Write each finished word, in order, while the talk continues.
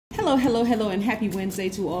Hello, hello, hello, and happy Wednesday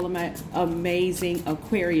to all of my amazing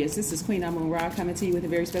Aquarius. This is Queen Amun Ra coming to you with a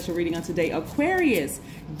very special reading on today. Aquarius,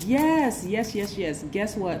 yes.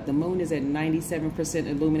 Guess what? The moon is at 97%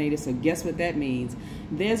 illuminated, so guess what that means?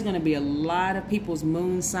 There's going to be a lot of people's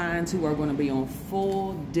moon signs who are going to be on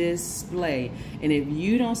full display. And if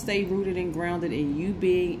you don't stay rooted and grounded in you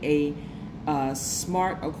being a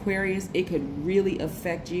smart Aquarius, it could really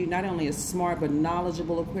affect you. Not only a smart but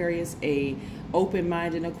knowledgeable Aquarius, a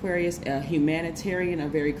open-minded Aquarius, a humanitarian, a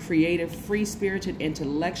very creative, free-spirited,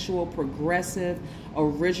 intellectual, progressive,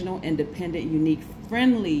 original, independent, unique,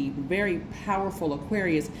 friendly, very powerful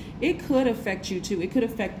Aquarius. It could affect you too. It could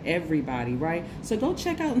affect everybody, right? So go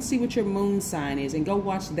check out and see what your moon sign is and go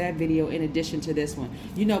watch that video in addition to this one.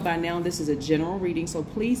 You know by now this is a general reading, so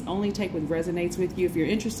please only take what resonates with you. If you're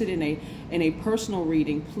interested in a personal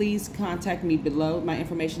reading, please contact me below. My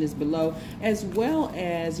information is below, as well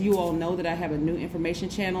as you all know that I have a new information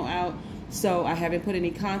channel out. So I haven't put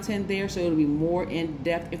any content there, so it'll be more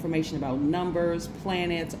in-depth information about numbers,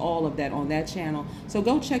 planets, all of that on that channel. So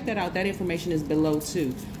go check that out. That information is below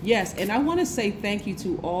too. Yes, and I want to say thank you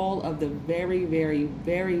to all of the very,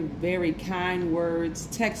 very kind words,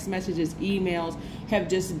 text messages, emails have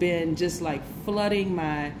just been like flooding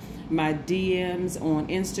my DMs on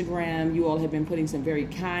Instagram. You all have been putting some very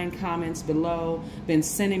kind comments below, been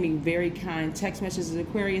sending me very kind text messages,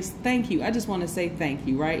 Aquarius. Thank you. I just want to say thank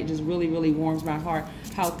you, right? It just really warms my heart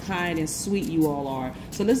how kind and sweet you all are.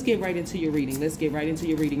 So let's get right into your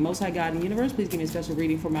reading. Most High God and Universe, please give me a special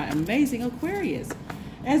reading for my amazing Aquarius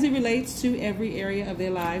as it relates to every area of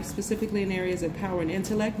their lives, specifically in areas of power and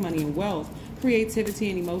intellect, money and wealth,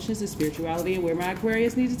 creativity and emotions, and spirituality, and where my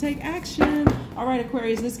Aquarius need to take action. All right,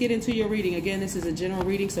 Aquarius, let's get into your reading. Again, this is a general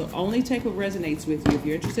reading, so only take what resonates with you. If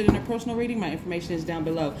you're interested in a personal reading, my information is down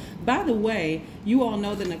below. By the way, you all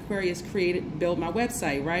know that Aquarius built my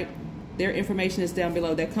website, right? Their information is down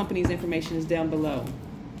below. Their company's information is down below.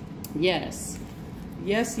 Yes.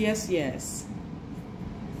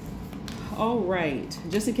 All right.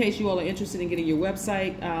 Just in case you all are interested in getting your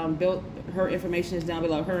website built, her information is down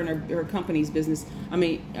below. Her and her company's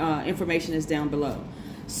information is down below.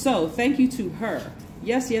 So thank you to her.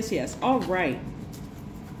 Yes. All right.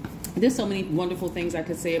 There's so many wonderful things I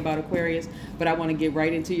could say about Aquarius, but I want to get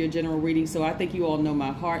right into your general reading. So I think you all know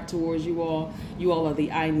my heart towards you all. You all are the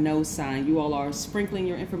I know sign. You all are sprinkling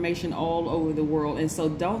your information all over the world. And so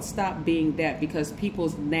don't stop being that, because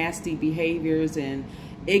people's nasty behaviors and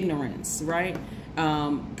ignorance, right,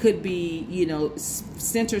 could be, you know,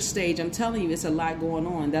 center stage. I'm telling you, it's a lot going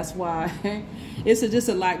on. That's why it's just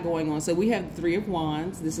a lot going on. So we have the Three of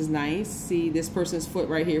Wands. This is nice. See this person's foot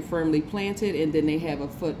right here firmly planted, and then they have a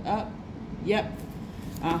foot up. Yep.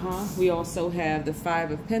 We also have the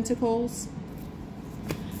Five of Pentacles.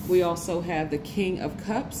 We also have the King of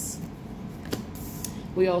Cups.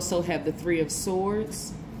 We also have the Three of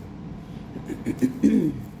Swords.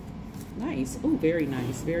 Nice. Oh, very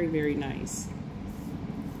nice. Very nice.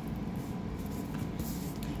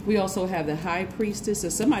 We also have the High Priestess. So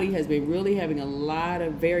somebody has been really having a lot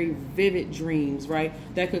of very vivid dreams, right?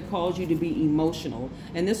 That could cause you to be emotional.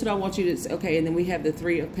 And this is what I want you to, okay, and then we have the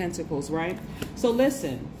Three of Pentacles, right? So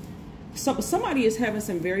listen, somebody is having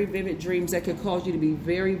some very vivid dreams that could cause you to be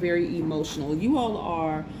very emotional. You all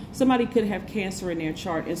are, somebody could have Cancer in their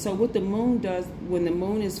chart. And so what the moon does, when the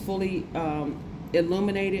moon is fully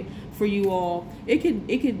illuminated for you all, it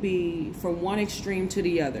could be from one extreme to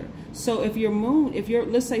the other. So if your moon,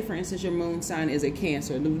 let's say for instance your moon sign is a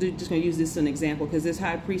Cancer. I'm just going to use this as an example because this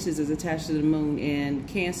High Priestess is attached to the moon, and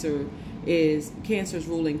Cancer's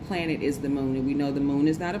ruling planet is the moon, and we know the moon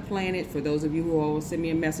is not a planet. For those of you who always send me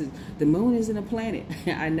a message, the moon isn't a planet.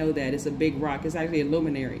 I know that it's a big rock. It's actually a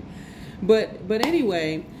luminary. But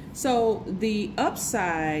anyway, so the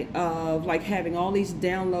upside of like having all these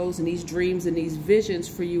downloads and these dreams and these visions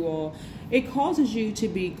for you all, it causes you to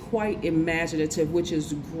be quite imaginative, which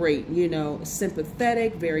is great, you know,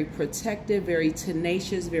 sympathetic, very protective, very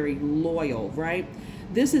tenacious, very loyal, right?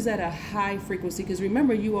 This is at a high frequency because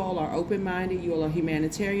remember, you all are open-minded, you all are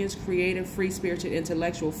humanitarians, creative, free-spirited,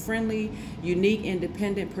 intellectual, friendly, unique,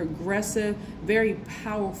 independent, progressive, very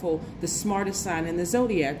powerful, the smartest sign in the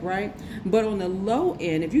Zodiac, right? But on the low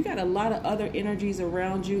end, if you got a lot of other energies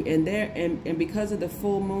around you and because of the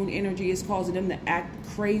full moon energy is causing them to act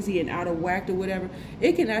crazy and out of whack or whatever,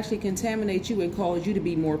 it can actually contaminate you and cause you to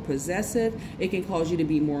be more possessive. It can cause you to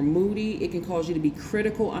be more moody. It can cause you to be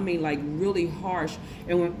critical. I mean, like really harsh.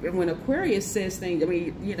 And when Aquarius says things, I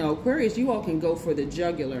mean, you know, Aquarius, you all can go for the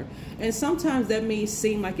jugular. And sometimes that may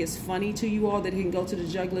seem like it's funny to you all that it can go to the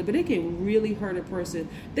jugular, but it can really hurt a person.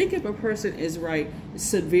 Think if a person is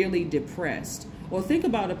severely depressed, Or think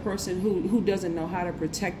about a person who doesn't know how to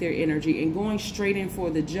protect their energy and going straight in for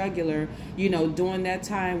the jugular, you know, during that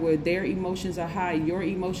time where their emotions are high, your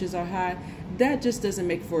emotions are high. That just doesn't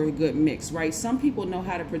make for a good mix, right? Some people know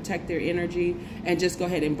how to protect their energy and just go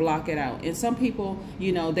ahead and block it out. And some people,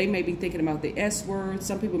 you know, they may be thinking about the S word.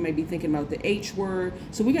 Some people may be thinking about the H word.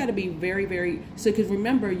 So we got to be very, very, so because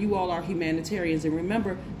remember, you all are humanitarians. And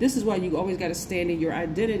remember, this is why you always got to stand in your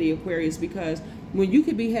identity, Aquarius, because when you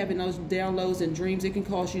could be having those downloads and dreams, it can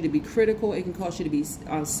cause you to be critical. It can cause you to be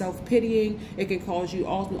self-pitying. It can cause you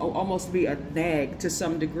almost to be a nag to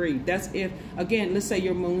some degree. That's if, again, let's say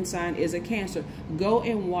your moon sign is a Cancer. Go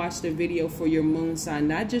and watch the video for your moon sign,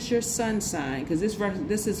 not just your sun sign, because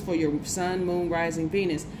this is for your sun, moon, rising,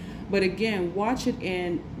 Venus. But again, watch it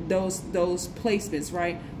in those placements,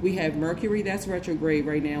 right? We have Mercury, that's retrograde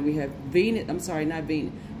right now. We have Venus, I'm sorry, not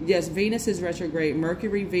Venus. Yes, Venus is retrograde,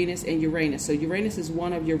 Mercury, Venus, and Uranus. So Uranus is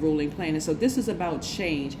one of your ruling planets. So this is about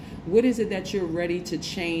change. What is it that you're ready to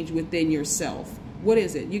change within yourself? What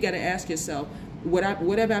is it? You got to ask yourself, what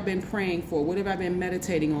have I been praying for? What have I been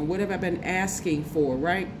meditating on? What have I been asking for,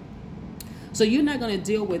 right? So you're not going to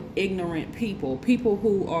deal with ignorant people, people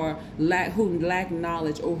who lack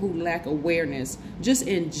knowledge or who lack awareness, just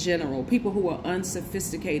in general, people who are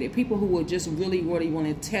unsophisticated, people who will just really want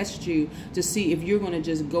to test you to see if you're going to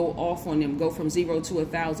just go off on them, go from 0 to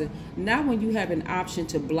 1,000. Not when you have an option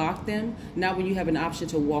to block them, not when you have an option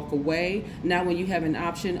to walk away, not when you have an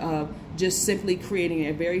option of just simply creating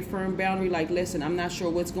a very firm boundary, like, listen, I'm not sure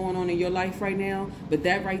what's going on in your life right now, but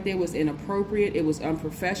that right there was inappropriate, it was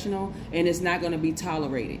unprofessional, and it's not going to be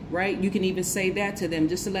tolerated, right? You can even say that to them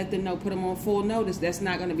just to let them know, put them on full notice, that's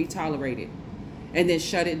not going to be tolerated. And then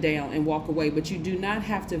shut it down and walk away. But you do not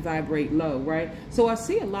have to vibrate low, right? So I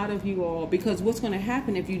see a lot of you all, because what's going to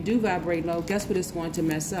happen if you do vibrate low, guess what it's going to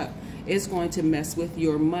mess up? It's going to mess with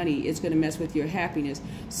your money. It's going to mess with your happiness.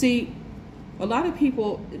 See, a lot of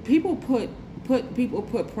people put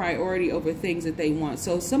priority over things that they want.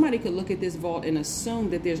 So somebody could look at this vault and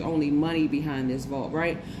assume that there's only money behind this vault,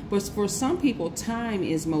 right? But for some people, time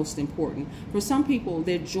is most important. For some people,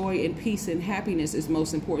 their joy and peace and happiness is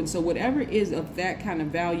most important. So whatever is of that kind of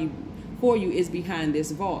value for you is behind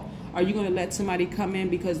this vault. Are you going to let somebody come in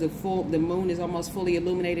because the moon is almost fully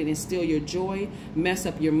illuminated and steal your joy, mess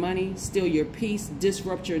up your money, steal your peace,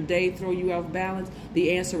 disrupt your day, throw you off balance?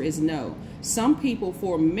 The answer is no. Some people,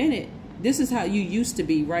 for a minute, this is how you used to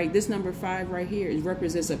be, right? This number 5 right here, it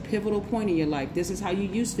represents a pivotal point in your life. This is how you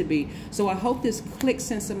used to be. So I hope this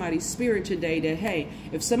clicks in somebody's spirit today that, hey,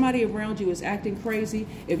 if somebody around you is acting crazy,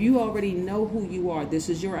 if you already know who you are, this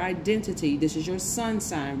is your identity, this is your sun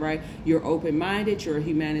sign, right? You're open-minded, you're a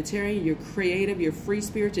humanitarian, you're creative, you're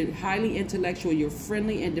free-spirited, highly intellectual, you're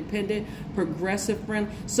friendly, independent, progressive, friend.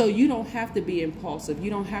 So you don't have to be impulsive.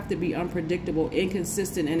 You don't have to be unpredictable,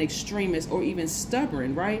 inconsistent, and extremist, or even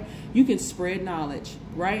stubborn, right? You can spread knowledge,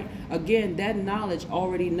 right? Again, that knowledge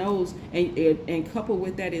already knows, and coupled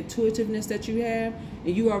with that intuitiveness that you have,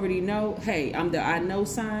 and you already know, hey, I'm the I know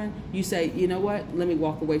sign. You say, you know what? Let me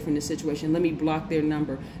walk away from this situation. Let me block their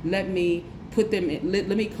number. Let me put them in, let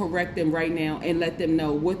me correct them right now and let them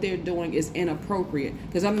know what they're doing is inappropriate,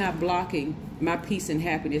 because I'm not blocking my peace and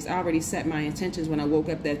happiness. I already set my intentions when I woke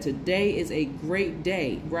up that today is a great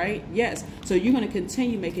day, right? Yes. So you're going to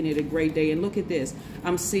continue making it a great day. And look at this.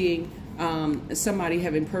 I'm seeing somebody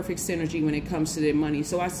having perfect synergy when it comes to their money.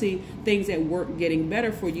 So I see things at work getting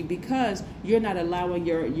better for you because you're not allowing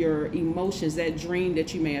your emotions, that dream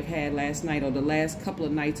that you may have had last night or the last couple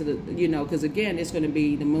of nights of the, you know, because again, it's going to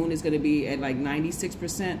be, the moon is going to be at like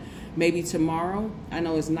 96%, maybe tomorrow. I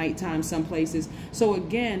know it's nighttime some places. So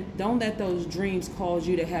again, don't let those dreams cause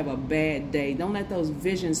you to have a bad day. Don't let those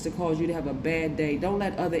visions to cause you to have a bad day. Don't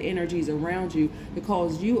let other energies around you to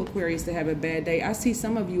cause you, Aquarius, to have a bad day. I see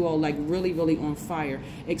some of you all like really, really on fire,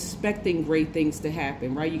 expecting great things to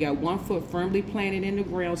happen, right? You got one foot firmly planted in the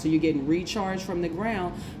ground, so you're getting recharged from the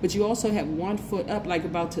ground, but you also have one foot up, like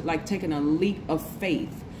about to, like taking a leap of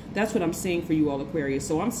faith. That's what I'm seeing for you all, Aquarius.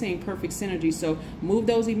 So I'm seeing perfect synergy. So move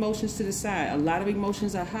those emotions to the side. A lot of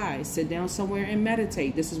emotions are high. Sit down somewhere and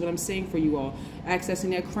meditate. This is what I'm seeing for you all. Accessing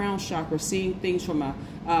that crown chakra, seeing things from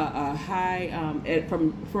a high,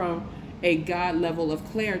 from a God level of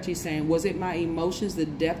clarity, saying, was it my emotions, the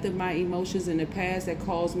depth of my emotions in the past that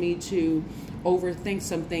caused me to overthink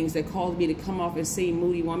some things, that caused me to come off and seem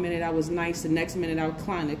moody? One minute I was nice, the next minute I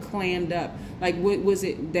was clammed up. Like, what was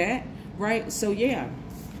it that, right? So yeah.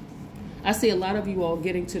 I see a lot of you all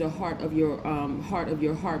getting to the heart of your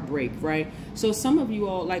heartbreak, right? So some of you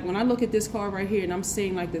all, like when I look at this card right here and I'm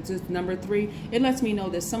seeing like this number 3, it lets me know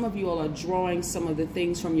that some of you all are drawing some of the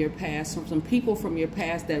things from your past, from some people from your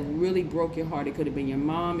past that really broke your heart. It could have been your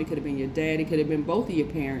mom, it could have been your dad, it could have been both of your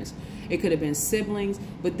parents, it could have been siblings.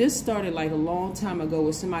 But this started like a long time ago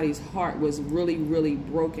where somebody's heart was really, really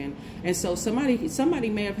broken. And so somebody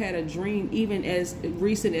may have had a dream even as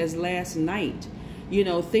recent as last night, you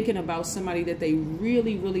know, thinking about somebody that they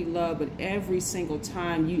really, really love, but every single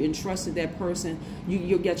time you entrusted that person,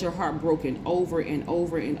 you'll get your heart broken over and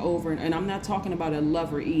over and over. And I'm not talking about a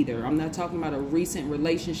lover either. I'm not talking about a recent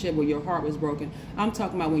relationship where your heart was broken. I'm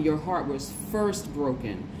talking about when your heart was first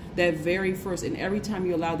broken. That very first, and every time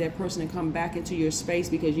you allow that person to come back into your space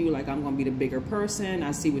because you like, I'm going to be the bigger person,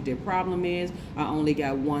 I see what their problem is, I only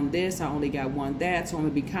got one this, I only got one that, so I'm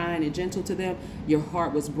going to be kind and gentle to them, your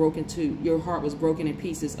heart was broken in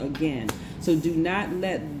pieces again. So do not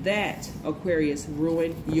let that, Aquarius,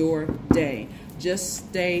 ruin your day. Just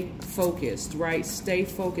stay focused, right? Stay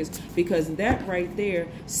focused, because that right there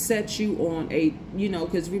sets you on a, you know,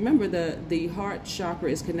 because remember the heart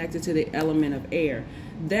chakra is connected to the element of air.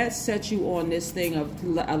 That sets you on this thing of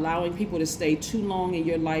allowing people to stay too long in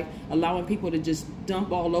your life, allowing people to just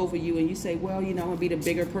dump all over you, and you say, well, you know, I'm gonna be the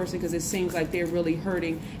bigger person because it seems like they're really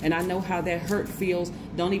hurting, and I know how that hurt feels.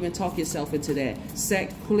 Don't even talk yourself into that.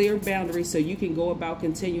 Set clear boundaries so you can go about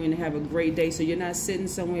continuing to have a great day, so you're not sitting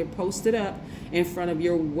somewhere posted up in front of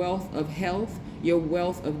your wealth of health, your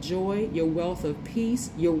wealth of joy, your wealth of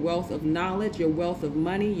peace, your wealth of knowledge, your wealth of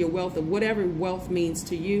money, your wealth of whatever wealth means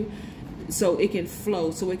to you, so it can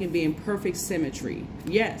flow, so it can be in perfect symmetry.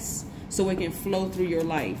 Yes, so it can flow through your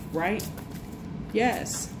life, right?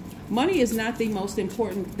 Yes. Money is not the most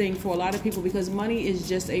important thing for a lot of people because money is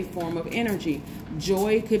just a form of energy.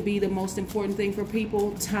 Joy could be the most important thing for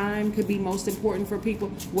people. Time could be most important for people.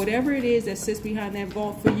 Whatever it is that sits behind that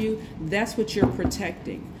vault for you, that's what you're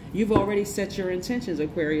protecting. You've already set your intentions,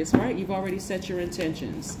 Aquarius, right? You've already set your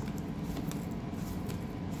intentions.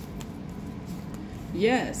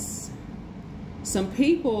 Yes. Some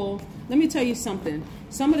people, let me tell you something.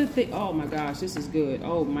 Some of the things, oh my gosh, this is good.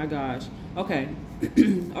 Oh my gosh. Okay.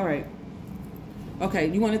 All right. Okay,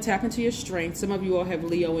 you want to tap into your strength. Some of you all have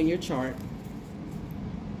Leo in your chart.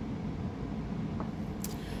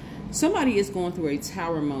 Somebody is going through a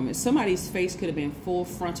tower moment. Somebody's face could have been full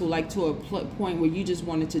frontal, like to a point where you just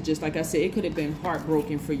wanted to just, like I said, it could have been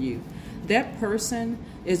heartbroken for you. That person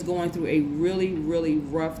is going through a really, really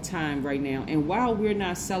rough time right now. And while we're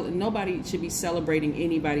not nobody should be celebrating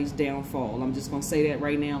anybody's downfall. I'm just going to say that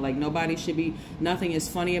right now. Like nobody should be, nothing is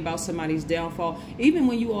funny about somebody's downfall. Even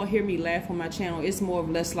when you all hear me laugh on my channel, it's more or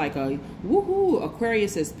less like a woohoo,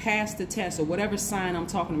 Aquarius has passed the test, or whatever sign I'm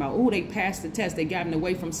talking about. Ooh, they passed the test. They gotten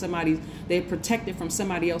away from somebody's, they're protected from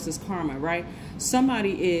somebody else's karma, right?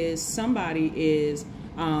 Somebody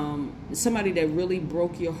that really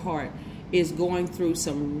broke your heart is going through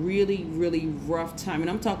some really, really rough time. And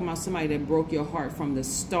I'm talking about somebody that broke your heart from the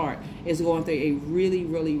start is going through a really,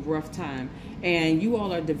 really rough time. And you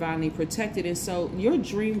all are divinely protected. And so your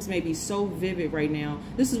dreams may be so vivid right now.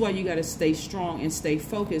 This is why you got to stay strong and stay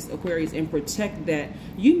focused, Aquarius, and protect that.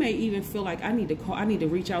 You may even feel like I need to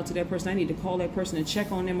reach out to that person. I need to call that person and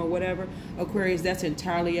check on them or whatever. Aquarius, that's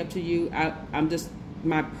entirely up to you. I'm just,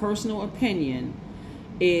 my personal opinion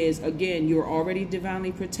is, again, you're already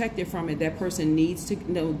divinely protected from it. That person needs to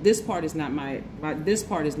know. This part is not my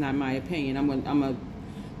opinion.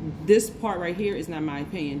 This part right here is not my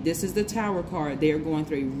opinion. This is the Tower card. They're going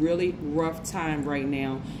through a really rough time right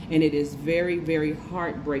now, and it is very, very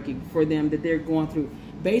heartbreaking for them that they're going through.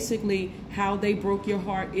 Basically, how they broke your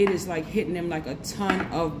heart, it is like hitting them like a ton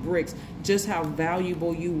of bricks, just how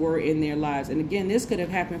valuable you were in their lives. And again, this could have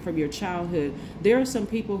happened from your childhood. There are some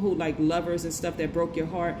people who, like lovers and stuff, that broke your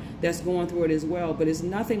heart, that's going through it as well. But it's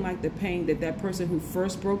nothing like the pain that person who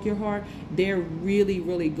first broke your heart, they're really,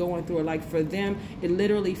 really going through it. Like for them, it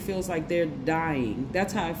literally feels like they're dying.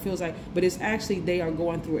 That's how it feels like. But it's actually they are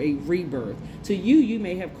going through a rebirth. To you, you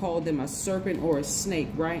may have called them a serpent or a snake,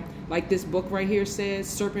 right? Like this book right here says,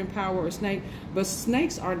 serpent power or snake. But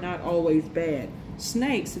snakes are not always bad.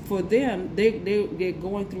 Snakes, for them, they're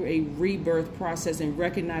going through a rebirth process and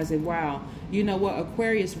recognizing, wow, you know what,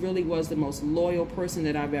 Aquarius really was the most loyal person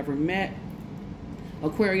that I've ever met.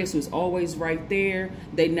 Aquarius was always right there.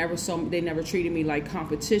 They never treated me like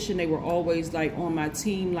competition. They were always like on my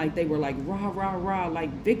team, like they were like rah, rah, rah,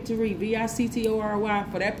 like victory,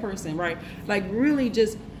 VICTORY for that person, right? Like really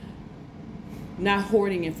just not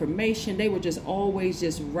hoarding information. They were just always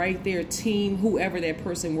just right there, team, whoever that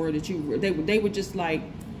person were that you were. They were just like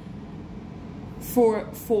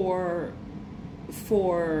For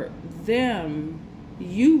them,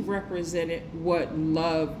 you represented what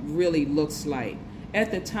love really looks like.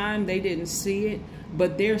 At the time, they didn't see it,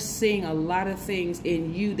 but they're seeing a lot of things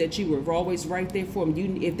in you that you were always right there for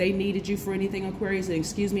them. If they needed you for anything, Aquarius, and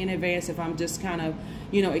excuse me in advance if I'm just kind of,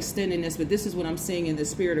 extending this, but this is what I'm seeing in the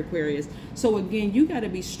spirit, Aquarius. So again, you got to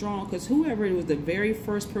be strong, because whoever was the very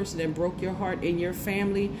first person that broke your heart in your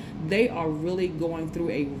family, they are really going through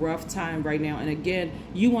a rough time right now. And again,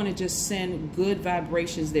 you want to just send good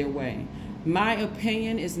vibrations their way. My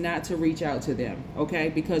opinion is not to reach out to them, okay?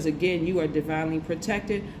 Because again, you are divinely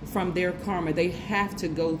protected from their karma. They have to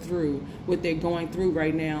go through what they're going through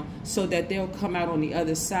right now so that they'll come out on the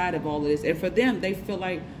other side of all of this. And for them, they feel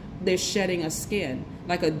like they're shedding a skin,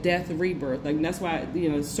 like a death rebirth. Like that's why,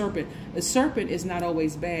 the serpent is not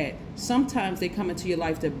always bad. Sometimes they come into your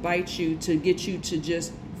life to bite you, to get you to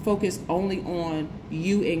just focus only on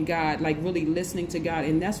you and God, like really listening to God.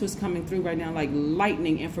 And that's what's coming through right now. Like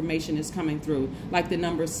lightning information is coming through, like the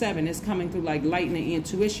number 7 is coming through, like lightning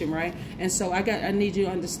intuition, right? And so I need you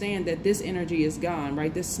to understand that this energy is gone,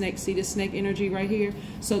 right? This snake, see this snake energy right here?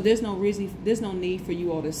 So there's no need for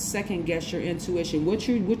you all to second guess your intuition.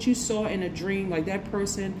 What you saw in a dream, like that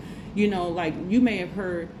person, like you may have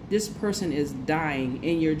heard this person is dying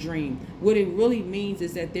in your dream. What it really means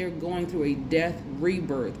is that they're going through a death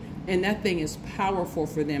rebirth. And that thing is powerful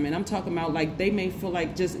for them. And I'm talking about, like, they may feel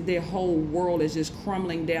like just their whole world is just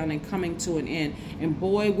crumbling down and coming to an end. And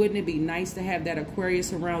boy, wouldn't it be nice to have that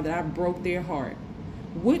Aquarius around that I broke their heart.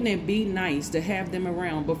 Wouldn't it be nice to have them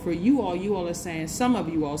around? But for you all are saying, some of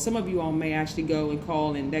you all may actually go and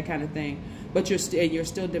call and that kind of thing. But you're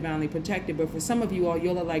still divinely protected. But for some of you all,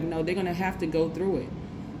 you're like, no, they're going to have to go through it.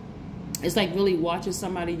 It's like really watching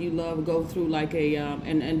somebody you love go through like a,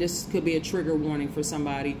 and this could be a trigger warning for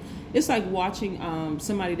somebody. It's like watching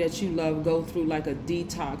somebody that you love go through like a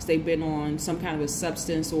detox. They've been on some kind of a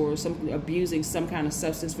substance or abusing some kind of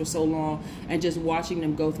substance for so long, and just watching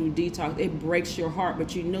them go through detox, it breaks your heart.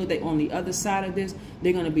 But you know that on the other side of this,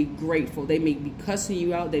 they're going to be grateful. They may be cussing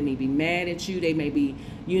you out. They may be mad at you. They may be,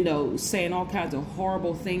 saying all kinds of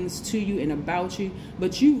horrible things to you and about you.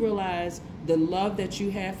 But you realize the love that you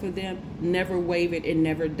have for them never wavered and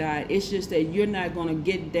never died. It's just that you're not going to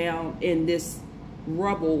get down in this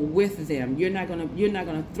rubble with them. You're not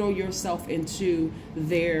gonna throw yourself into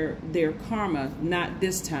their karma. Not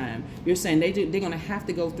this time. You're saying they're gonna have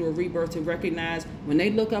to go through a rebirth to recognize when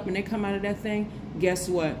they look up and they come out of that thing. Guess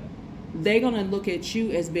what? They're going to look at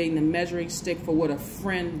you as being the measuring stick for what a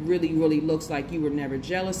friend really, really looks like. You were never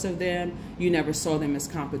jealous of them. You never saw them as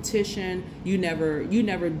competition. You never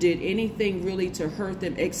did anything really to hurt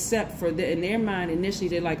them, except for in their mind, initially,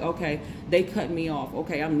 they're like, okay, they cut me off.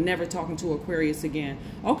 Okay, I'm never talking to Aquarius again.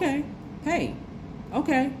 Okay, hey,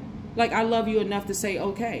 okay. Like, I love you enough to say,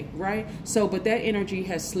 okay, right? So, but that energy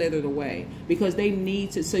has slithered away because they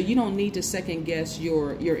need to, so you don't need to second guess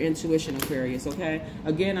your intuition, Aquarius, okay?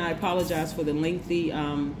 Again, I apologize for the lengthy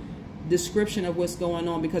description of what's going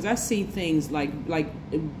on, because I see things like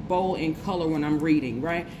bold in color when I'm reading,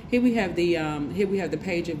 right? Here we have the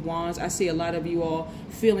Page of Wands. I see a lot of you all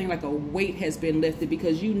feeling like a weight has been lifted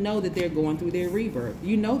because you know that they're going through their rebirth.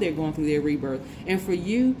 You know they're going through their rebirth. And for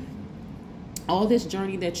you, all this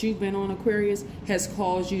journey that you've been on, Aquarius, has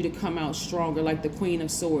caused you to come out stronger, like the Queen of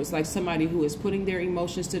Swords, like somebody who is putting their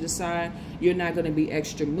emotions to the side. You're not going to be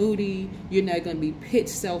extra moody. You're not going to be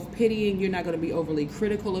self-pitying. You're not going to be overly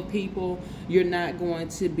critical of people. You're not going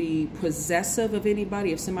to be possessive of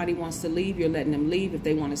anybody. If somebody wants to leave, you're letting them leave. If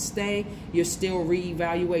they want to stay, you're still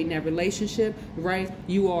reevaluating that relationship, right?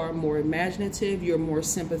 You are more imaginative. You're more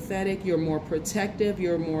sympathetic. You're more protective.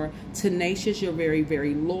 You're more tenacious. You're very,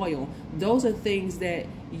 very loyal. Those are things that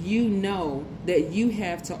you know that you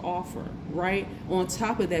have to offer, right? On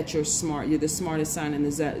top of that, you're smart. You're the smartest sign in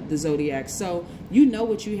the Zodiac. So you know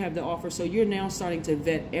what you have to offer. So you're now starting to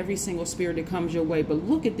vet every single spirit that comes your way. But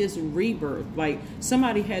look at this rebirth. Like,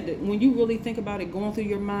 somebody had to, when you really think about it going through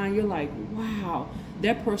your mind, you're like, wow,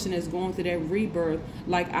 that person is going through that rebirth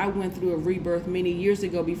like I went through a rebirth many years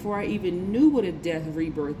ago, before I even knew what a death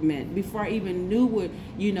rebirth meant, before I even knew what,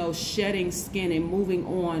 shedding skin and moving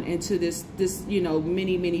on into this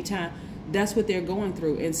many times. That's what they're going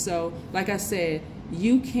through. And so, like I said,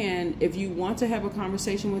 you can, if you want to have a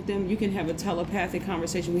conversation with them, you can have a telepathic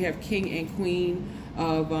conversation. We have King and Queen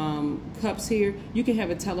of Cups here. You can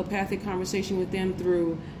have a telepathic conversation with them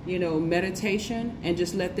through, meditation, and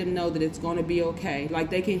just let them know that it's going to be okay. Like,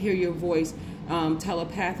 they can hear your voice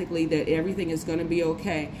telepathically that everything is going to be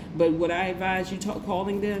okay. But would I advise you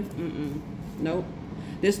calling them? Nope.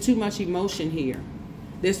 There's too much emotion here.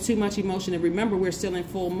 There's too much emotion. And remember, we're still in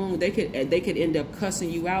full moon. They could end up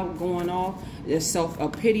cussing you out, going off. There's a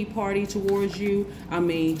pity party towards you. I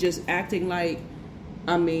mean, just acting like,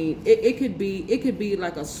 I mean, it could be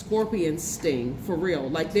like a scorpion sting, for real.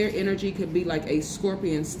 Like their energy could be like a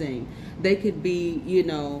scorpion sting. They could be, you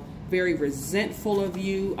know, very resentful of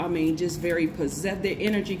you. I mean, just very possessed. Their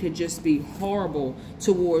energy could just be horrible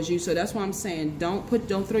towards you. So that's why I'm saying don't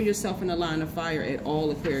throw yourself in the line of fire at all,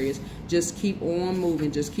 Aquarius. Just keep on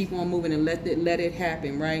moving. Just keep on moving and let it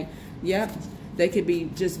happen, right? Yep. They could be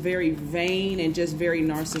just very vain and just very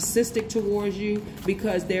narcissistic towards you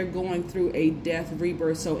because they're going through a death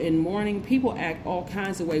rebirth. So in mourning, people act all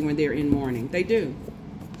kinds of way when they're in mourning. They do.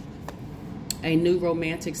 A new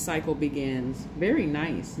romantic cycle begins. Very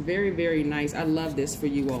nice. Very, very nice. I love this for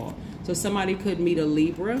you all. So somebody could meet a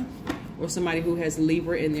Libra or somebody who has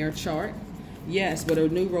Libra in their chart. Yes, but a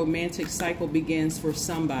new romantic cycle begins for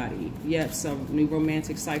somebody. Yes, a new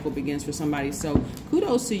romantic cycle begins for somebody. So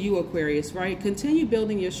kudos to you, Aquarius, right? Continue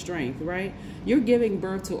building your strength, right? You're giving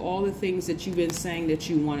birth to all the things that you've been saying that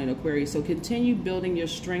you wanted, Aquarius. So continue building your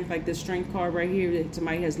strength, like the strength card right here that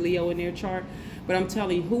somebody has Leo in their chart. But I'm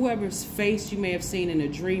telling you, whoever's face you may have seen in a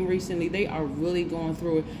dream recently, they are really going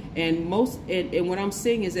through it. And what I'm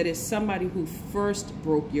seeing is that it's somebody who first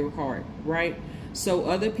broke your heart, right? So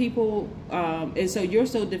other people, and so you're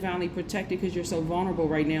so divinely protected because you're so vulnerable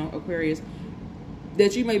right now, Aquarius,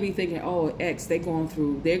 that you may be thinking, oh, they're going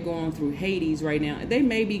through Hades right now. They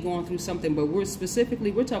may be going through something, but we're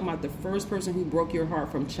talking about the first person who broke your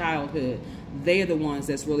heart from childhood. They're the ones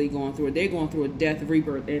that's really going through it. They're going through a death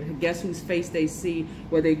rebirth. And guess whose face they see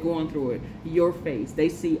where they're going through it? Your face. They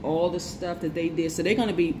see all the stuff that they did. So it's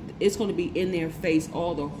going to be in their face,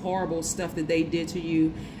 all the horrible stuff that they did to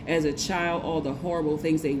you as a child, all the horrible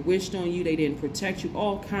things they wished on you. They didn't protect you.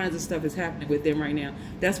 All kinds of stuff is happening with them right now.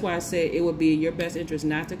 That's why I said it would be in your best interest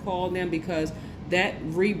not to call them, because that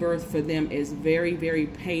rebirth for them is very, very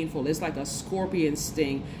painful. It's like a scorpion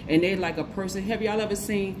sting. And they're like a person. Have y'all ever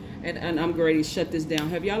seen, and I'm ready to shut this down.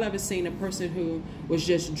 Have y'all ever seen a person who was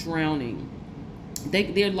just drowning?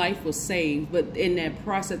 Their life was saved, but in that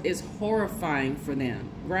process, it's horrifying for them,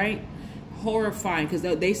 right? Horrifying, because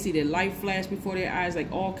they see their life flash before their eyes,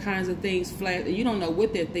 like all kinds of things flash. You don't know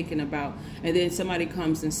what they're thinking about, and then somebody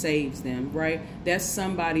comes and saves them, right? That's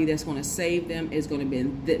somebody that's going to save them, is going to be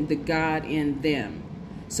the God in them.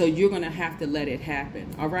 So you're going to have to let it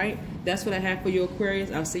happen, all right? That's what I have for you,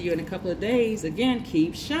 Aquarius. I'll see you in a couple of days. Again,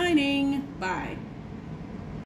 keep shining. Bye.